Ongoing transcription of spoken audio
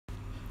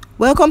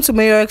Welcome to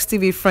Mayorx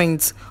TV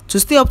friends. To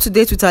stay up to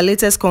date with our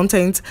latest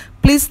content,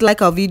 please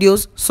like our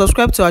videos,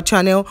 subscribe to our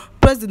channel,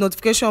 press the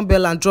notification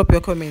bell and drop your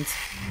comments.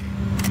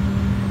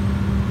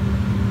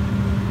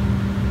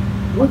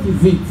 What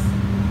is it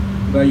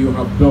that you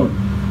have done?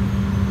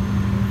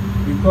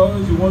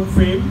 Because you want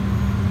fame?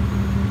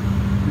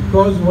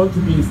 Because you want to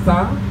be a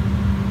star?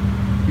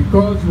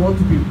 Because you want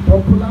to be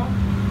popular?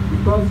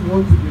 Because you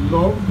want to be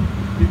loved?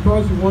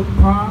 Because you want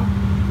power?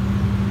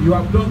 You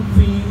have done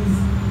things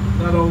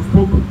that are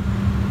unspoken,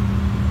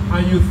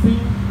 and you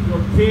think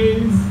your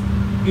case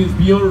is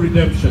beyond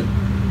redemption.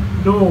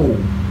 No.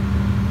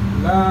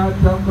 La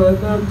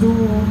taqnatu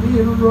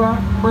min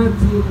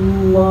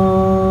rahmatillah.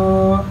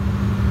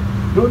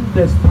 Don't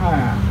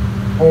despair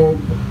of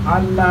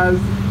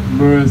Allah's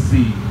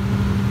mercy.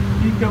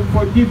 He can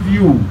forgive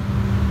you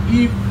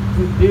if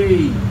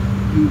today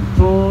you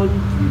turn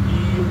to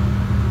Him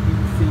in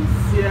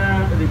sincere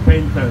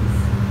repentance.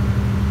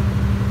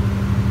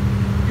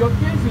 Your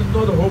case is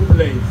not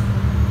hopeless.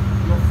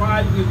 Your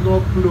file is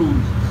not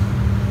closed.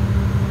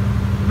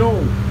 No.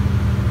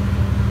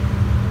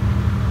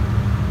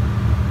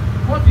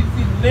 What is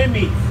it? Name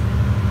it.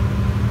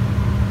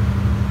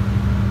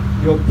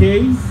 Your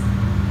case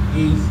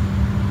is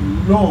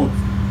not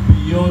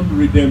beyond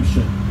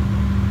redemption.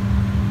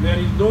 There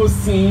is no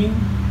sin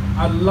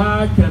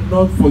Allah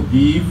cannot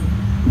forgive,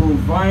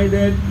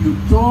 provided you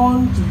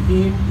turn to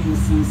Him in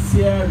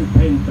sincere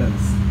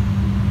repentance.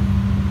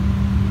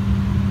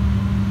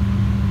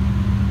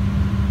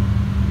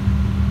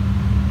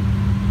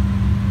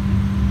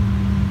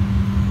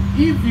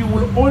 If you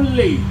will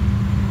only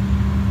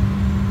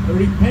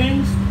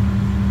repent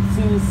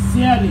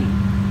sincerely,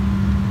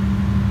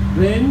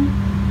 then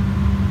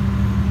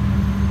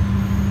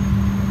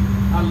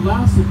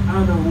Allah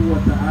subhanahu wa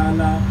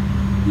ta'ala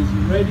is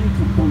ready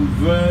to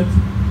convert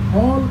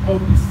all of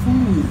the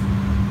sins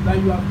that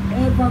you have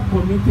ever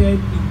committed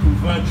into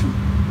virtue.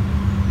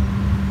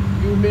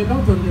 You may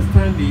not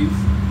understand this,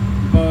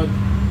 but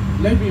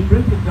let me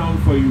break it down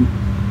for you.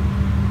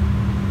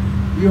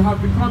 You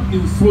have become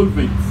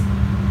insolvent.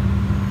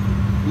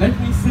 Let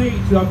me say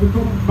it, you have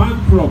become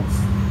bankrupt.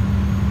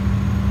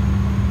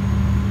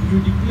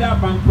 You declare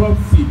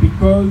bankruptcy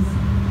because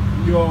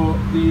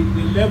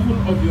the level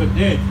of your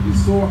debt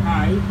is so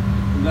high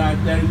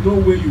that there is no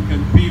way you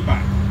can pay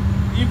back.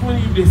 Even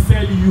if they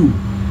sell you,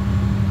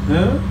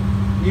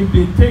 if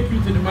they take you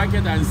to the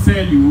market and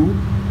sell you,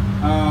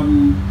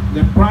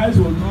 the price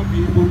will not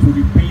be able to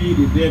repay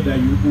the debt that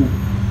you owe.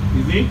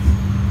 Is it?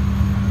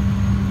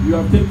 You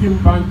have taken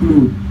bank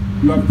loan,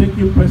 you have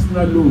taken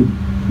personal loan,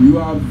 you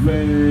have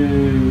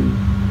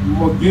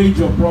mortgaged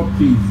your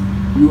properties,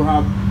 you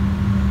have,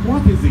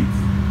 what is it?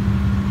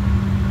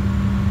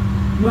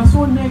 You are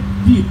so neck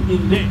deep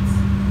in debt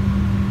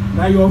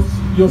that your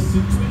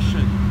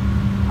situation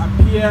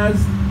appears,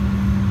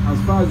 as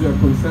far as you are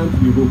concerned, to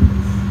be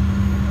hopeless.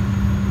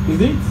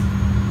 Is it?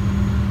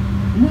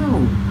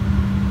 Now,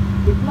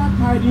 the glad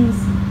tidings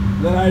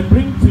that I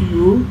bring to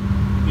you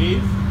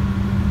is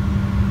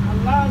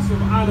Allah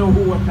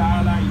subhanahu wa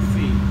ta'ala is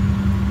saying,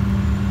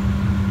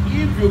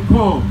 if you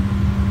come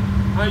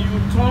and you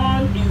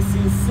turn in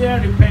sincere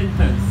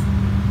repentance,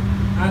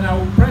 and I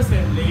will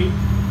presently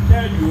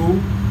tell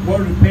you what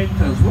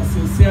repentance, what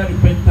sincere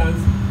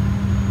repentance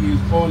is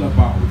all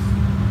about.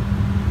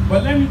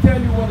 But let me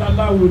tell you what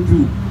Allah will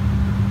do.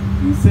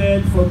 He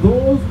said, for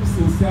those who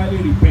sincerely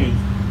repent,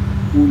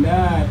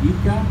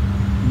 Ulaika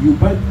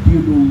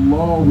yubaddilu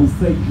Allahu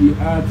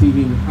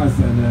sayyi'atihim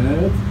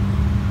hasanat.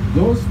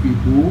 Those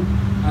people,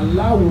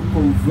 Allah will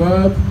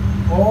convert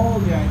all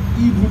their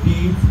evil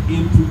deeds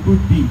into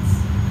good deeds.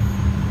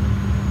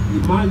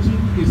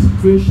 Imagine a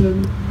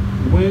situation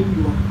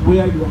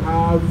where you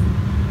have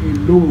a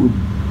loan,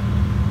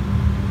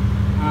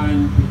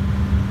 and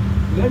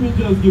let me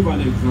just give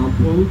an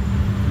example.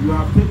 You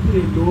have taken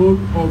a loan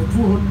of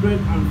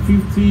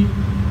 $250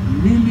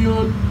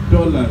 million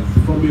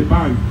from a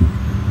bank,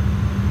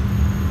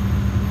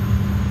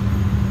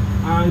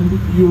 and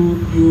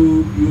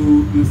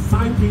you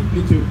sank it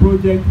into a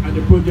project, and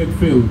the project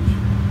failed.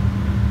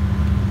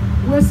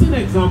 We're seeing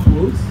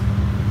examples.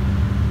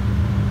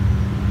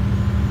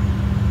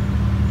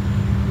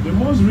 The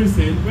most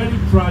recent, very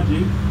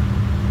tragic,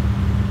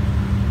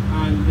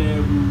 and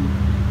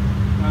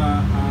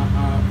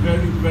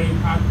very, very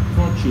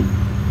heart-touching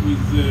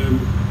is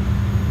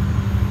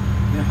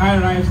the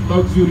high-rise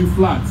luxury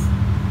flat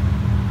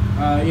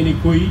in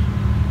Ikoyi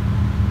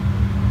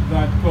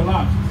that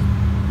collapsed.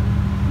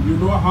 You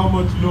know how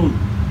much loan,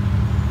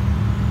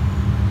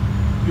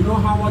 you know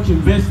how much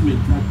investment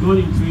had gone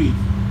into it.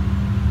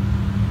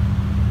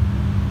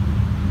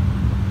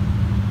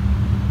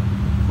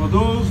 For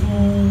those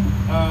who,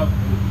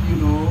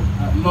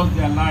 lost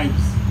their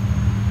lives,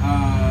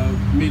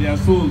 may their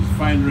souls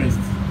find rest.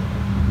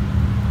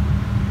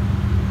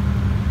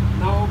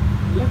 Now,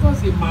 let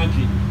us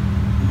imagine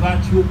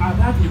that you are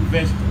that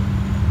investor,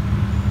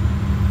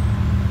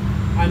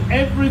 and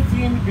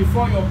everything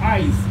before your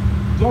eyes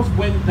just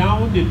went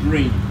down the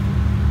drain.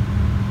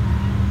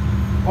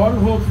 All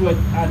hopes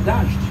are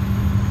dashed.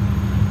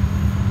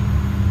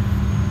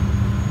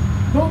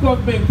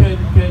 government can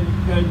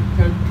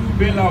do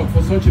bailout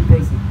for such a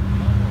person.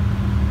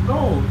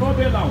 No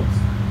bailout.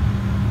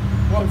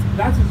 But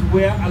that is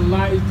where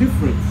Allah is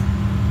different.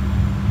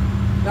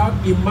 Now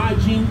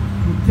imagine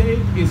you take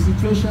a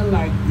situation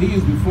like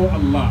this before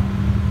Allah.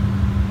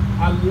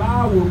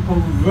 Allah will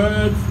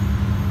convert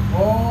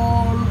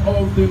all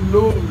of the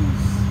loans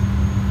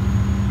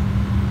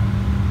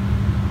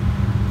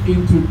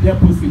into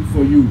deposit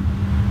for you.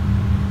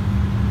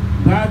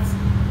 That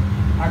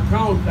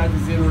account that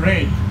is in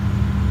red,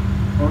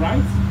 all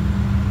right?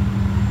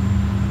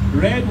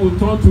 Red will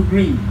turn to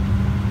green.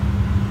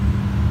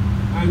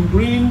 And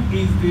green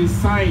is the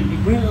sign, the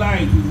green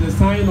light is the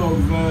sign of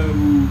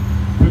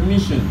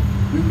permission.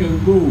 You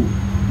can go.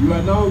 You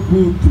are now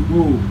good to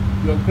go.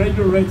 Your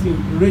credit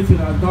rating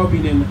has now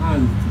been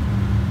enhanced.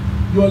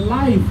 Your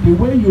life, the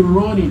way you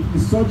run it,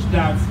 is such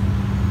that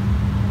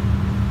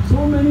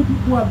so many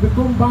people have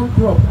become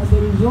bankrupt as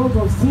a result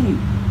of sin.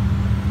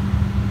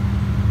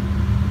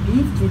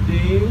 If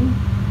today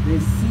they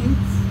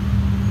sit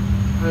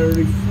and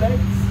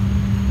reflect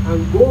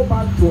and go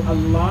back to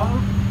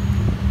Allah,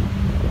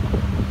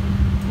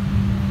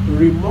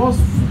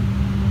 remorseful,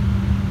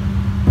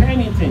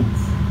 penitent,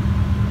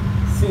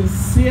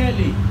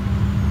 sincerely,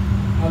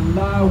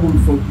 Allah will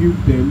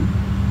forgive them.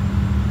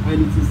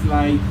 And it is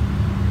like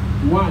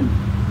one,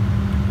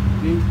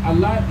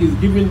 Allah is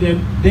giving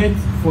them debt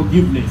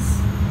forgiveness.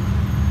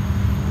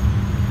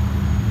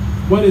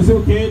 When it's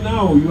okay,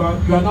 now you are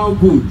now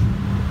good.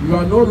 You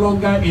are no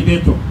longer a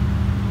debtor.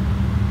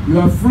 You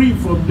are free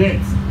from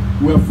debt.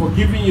 We are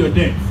forgiving your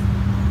debt.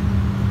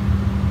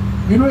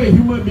 You know, a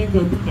human being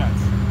can do that.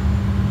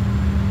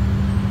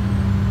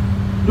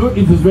 No,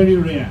 it is very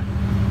rare.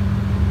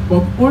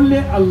 But only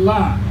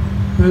Allah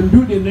can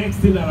do the next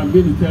thing that I'm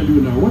going to tell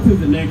you now. What is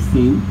the next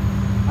thing?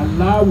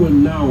 Allah will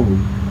now,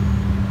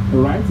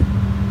 all right,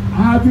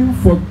 having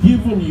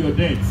forgiven your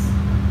debts,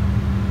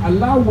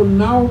 Allah will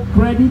now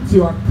credit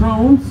your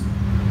account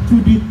to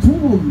the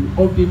tune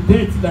of the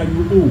debt that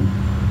you owe.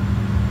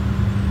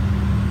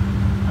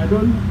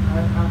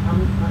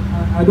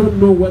 I don't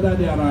know whether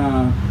there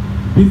are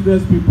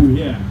business people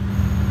here,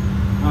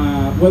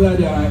 whether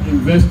there are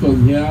investors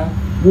here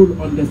who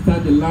will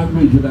understand the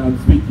language that I'm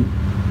speaking.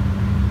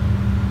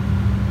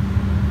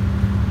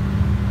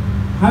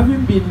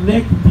 Having been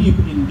neck deep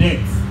in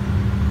debt,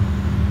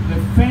 the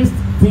first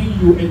thing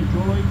you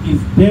enjoy is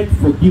debt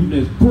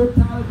forgiveness,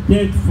 total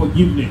debt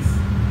forgiveness.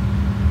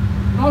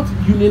 Not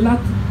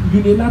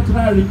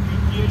unilateral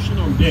repudiation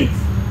of debt.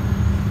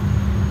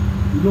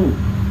 No,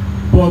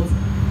 but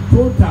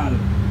total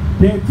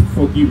debt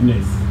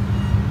forgiveness.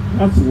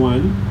 That's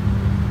one.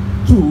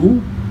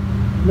 Two,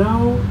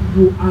 now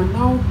you are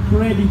now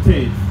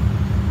credited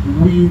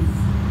with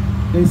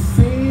the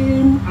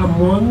same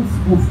amount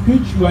of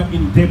which you are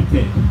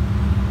indebted.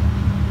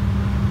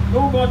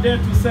 No more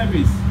debt to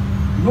service,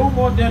 no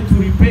more debt to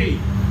repay.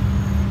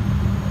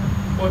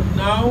 But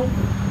now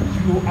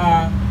you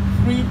are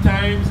 3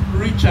 times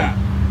richer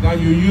than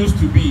you used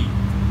to be,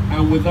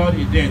 and without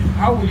a debt.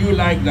 How will you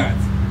like that?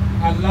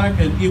 Allah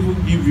can even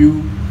give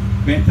you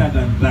better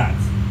than that.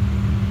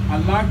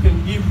 Allah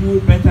can give you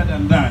better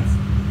than that.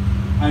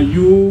 Are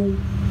you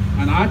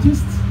an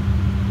artist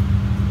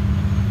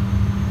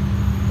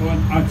or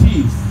an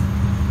artist?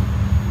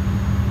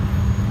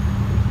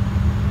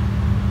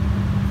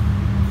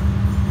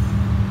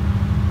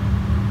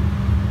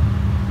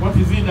 What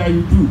is it that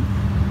you do?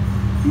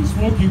 You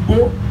smoke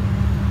Igbo?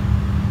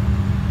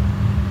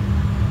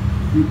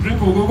 You drink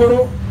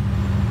ogogoro?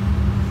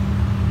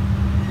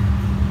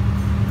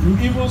 You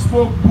even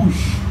smoke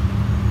bush?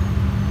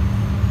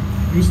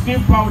 You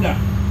sniff powder?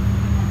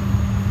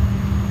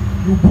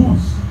 You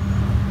booze?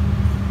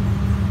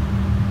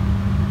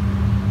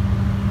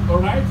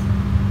 Alright?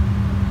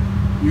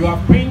 You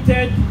have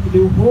painted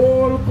the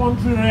whole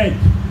country red.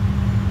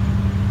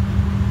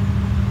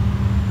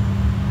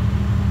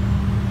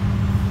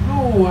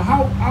 No,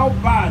 how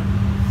bad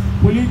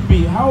will it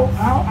be?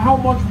 How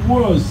much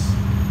worse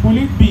will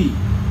it be?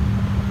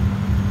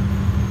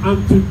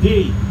 And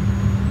today,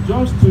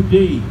 just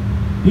today,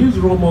 this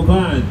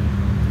Ramadan,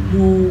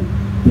 you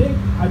take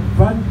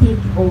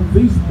advantage of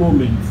this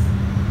moment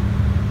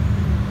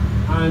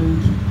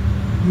and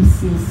you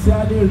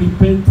sincerely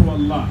repent to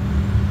Allah.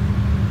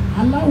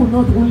 Allah will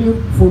not only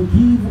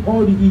forgive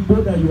all the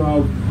Igbo that you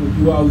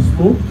have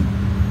smoked,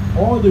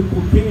 all the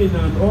cocaine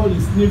and all the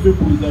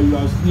sniffables that you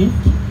have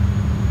sniffed,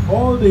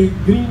 all the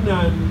green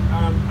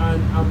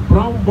and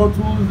brown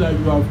bottles that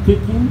you have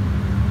taken,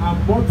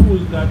 and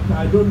bottles that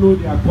I don't know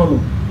their color.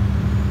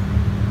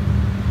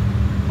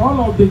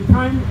 All of the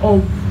kind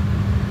of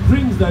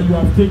drinks that you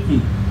have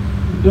taken,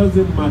 it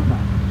doesn't matter.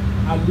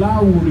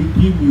 Allah will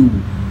redeem you.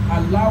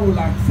 Allah will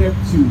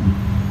accept you.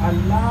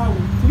 Allah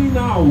will clean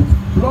out,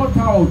 blot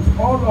out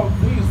all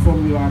of this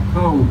from your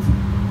account,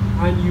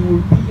 and you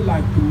will be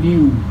like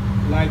new,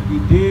 like the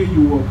day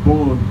you were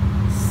born,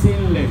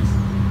 sinless,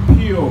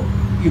 pure,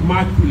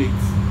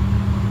 immaculate.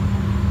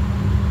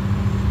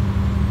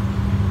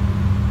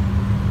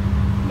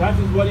 That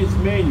is what it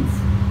means.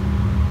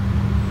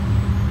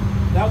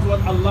 That's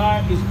what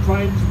Allah is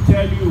trying to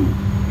tell you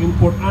in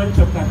Quran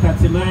chapter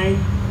 39,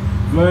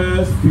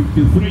 verse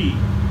 53.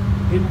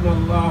 Inna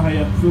Allah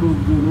yaghfiru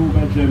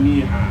dhunuba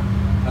jami'a.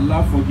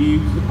 Allah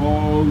forgives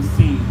all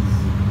sins.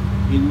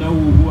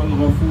 Innahu huwa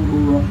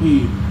al-ghafuru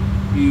rahim.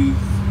 He is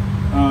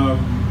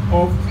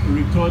oft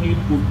returning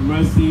with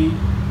mercy.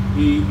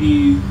 He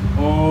is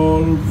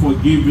all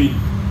forgiving.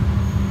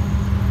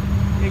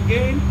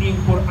 Again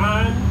in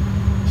Quran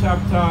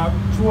chapter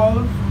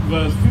 12,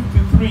 verse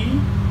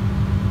 53,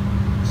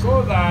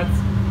 so that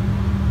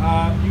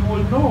you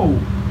will know,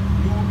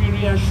 you will be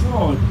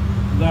reassured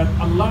that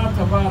Allah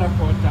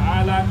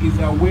Ta'ala is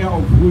aware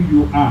of who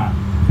you are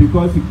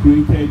because He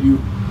created you.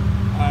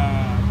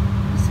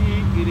 You see,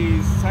 it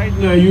is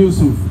Sayyidina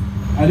Yusuf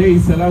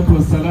alayhi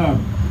salatu wasalam.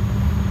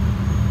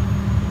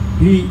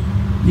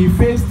 He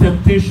faced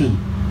temptation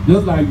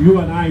just like you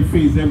and I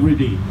face every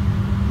day.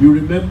 You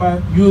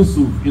remember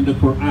Yusuf in the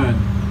Quran.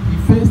 He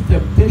faced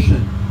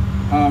temptation.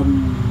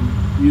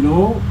 You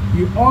know,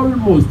 he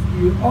almost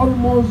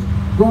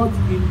got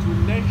into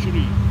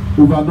lechery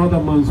with another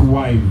man's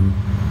wife.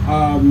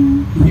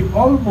 He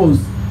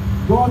almost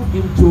got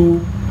into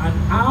an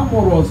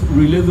amorous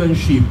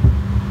relationship,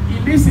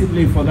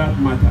 illicitly for that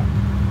matter.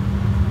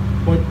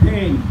 But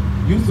then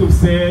Yusuf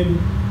said,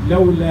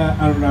 لولا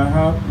أن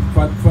رأى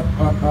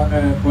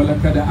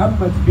ولقد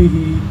همت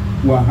به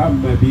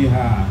وهم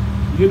بها.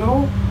 You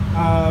know,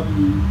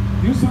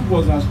 Yusuf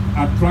was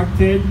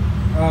attracted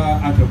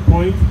at a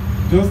point,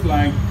 just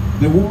like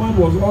the woman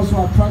was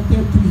also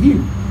attracted to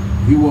him.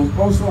 He was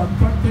also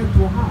attracted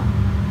to her.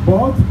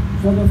 But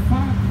for the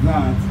fact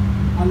that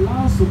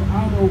Allah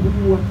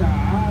subhanahu wa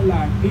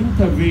ta'ala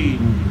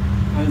intervened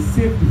and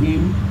saved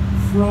him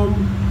from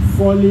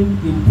falling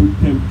into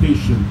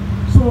temptation.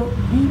 So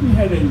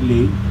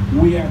inherently,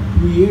 we are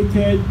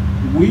created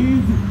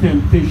with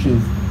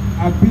temptations,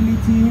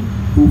 ability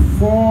to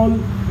fall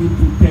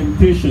into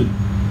temptation.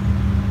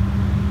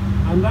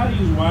 And that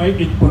is why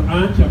in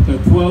Quran chapter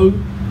 12,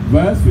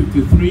 verse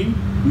 53,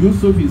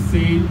 Yusuf is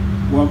saying,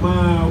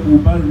 وَمَا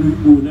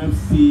أُبَرِّئُ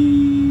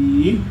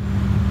نَفْسِي,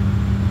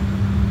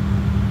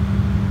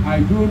 I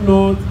do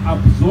not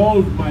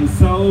absolve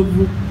myself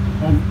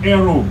of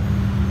error.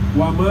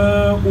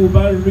 وَمَا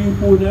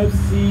أُبَرِّئُ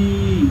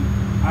نَفْسِي,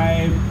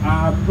 I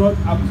have not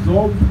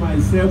absolved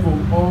myself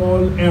of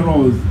all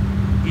errors.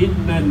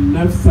 إِنَّ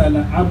النَّفْسَ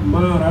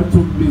لَأَمَّارَةٌ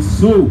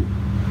بِالسُّوءِ.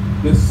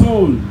 The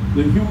soul,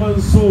 the human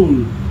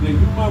soul, the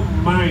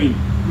human mind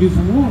is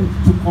wont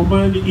to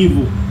command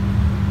evil.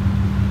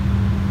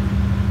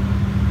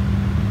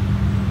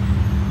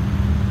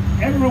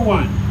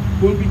 Everyone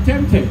will be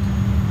tempted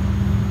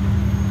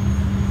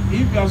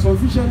if you are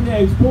sufficiently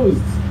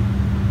exposed.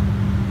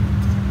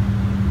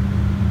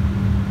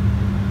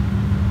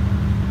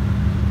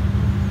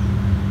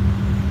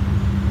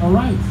 All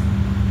right.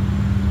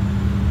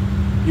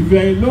 If you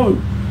are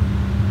alone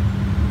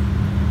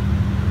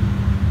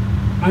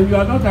and you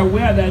are not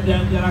aware that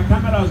there are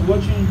cameras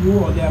watching you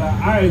or there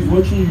are eyes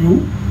watching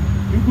you,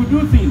 you could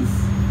do things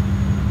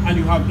and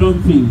you have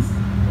done things.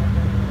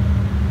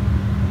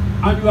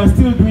 And you are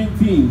still doing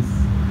things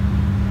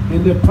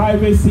in the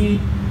privacy,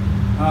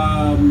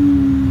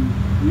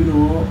 you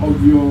know,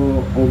 of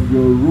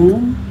your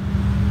room,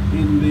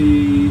 in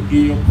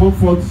your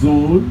comfort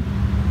zone,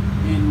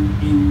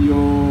 in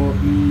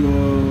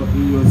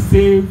your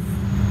safe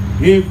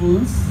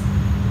havens.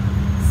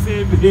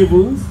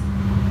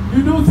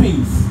 You do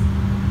things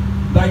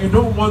that you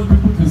don't want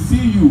people to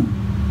see you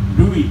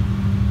doing.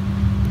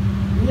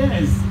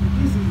 Yes,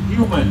 this is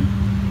human.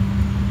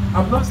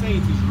 I'm not saying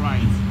it is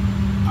right.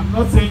 I'm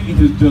not saying it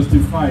is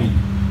justified.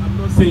 I'm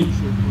not saying it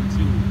should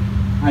continue.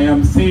 I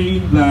am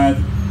saying that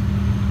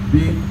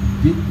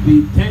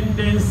the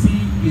tendency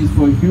is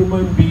for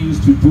human beings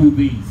to do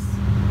this.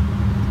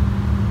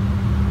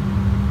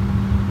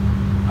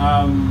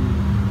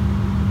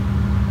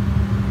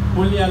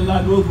 Only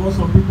Allah knows what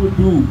some people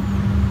do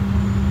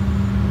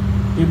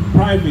in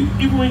private,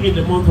 even in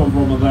the month of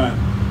Ramadan.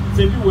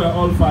 Say we were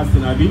all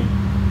fasting, Abi.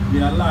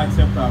 May Allah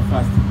accept our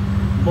fasting.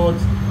 But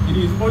it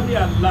is only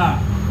Allah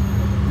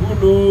who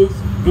knows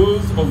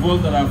those of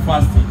us that are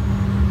fasting.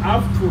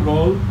 After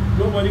all,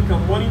 nobody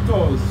can monitor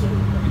us.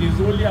 It is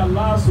only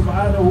Allah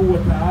subhanahu wa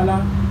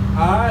ta'ala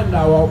and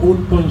our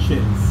own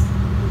conscience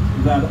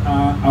that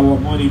are our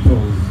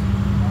monitors.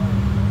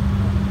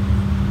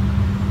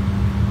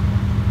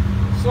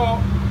 So,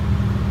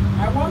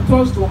 I want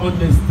us to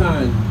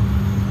understand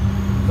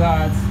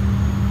that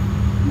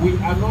we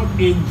are not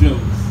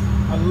angels.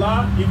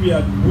 Allah, if He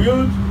had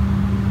willed,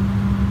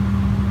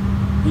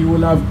 He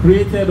would have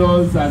created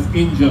us as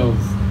angels.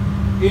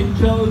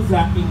 Angels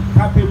are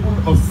incapable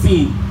of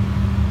sin.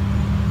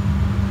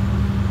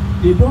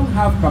 They don't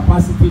have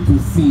capacity to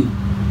sin.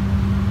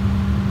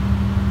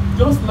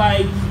 Just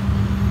like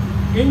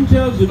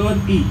angels do not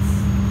eat,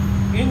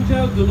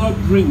 angels do not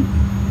drink,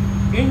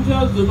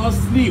 angels do not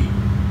sleep.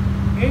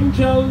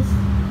 Angels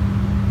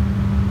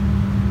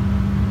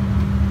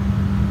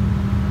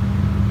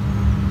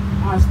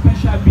are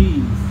special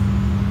beings.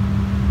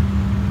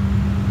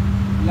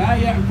 لا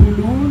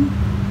يأكلون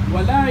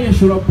ولا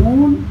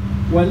يشربون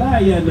ولا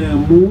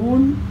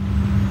ينامون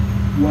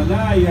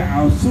ولا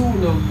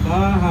يعصون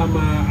الله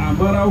ما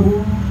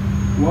أمرهم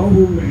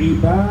وهم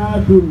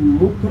عباد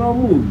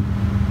مكرمون.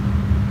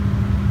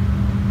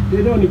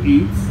 They don't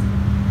eat,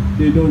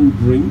 they don't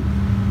drink,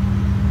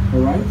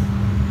 all right?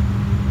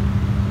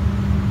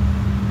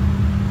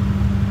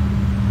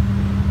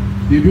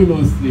 They do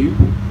not sleep.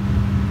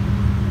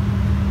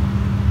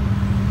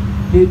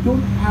 They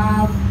don't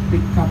have the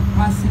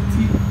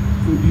capacity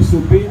to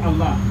disobey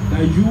Allah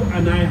that you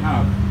and I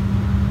have.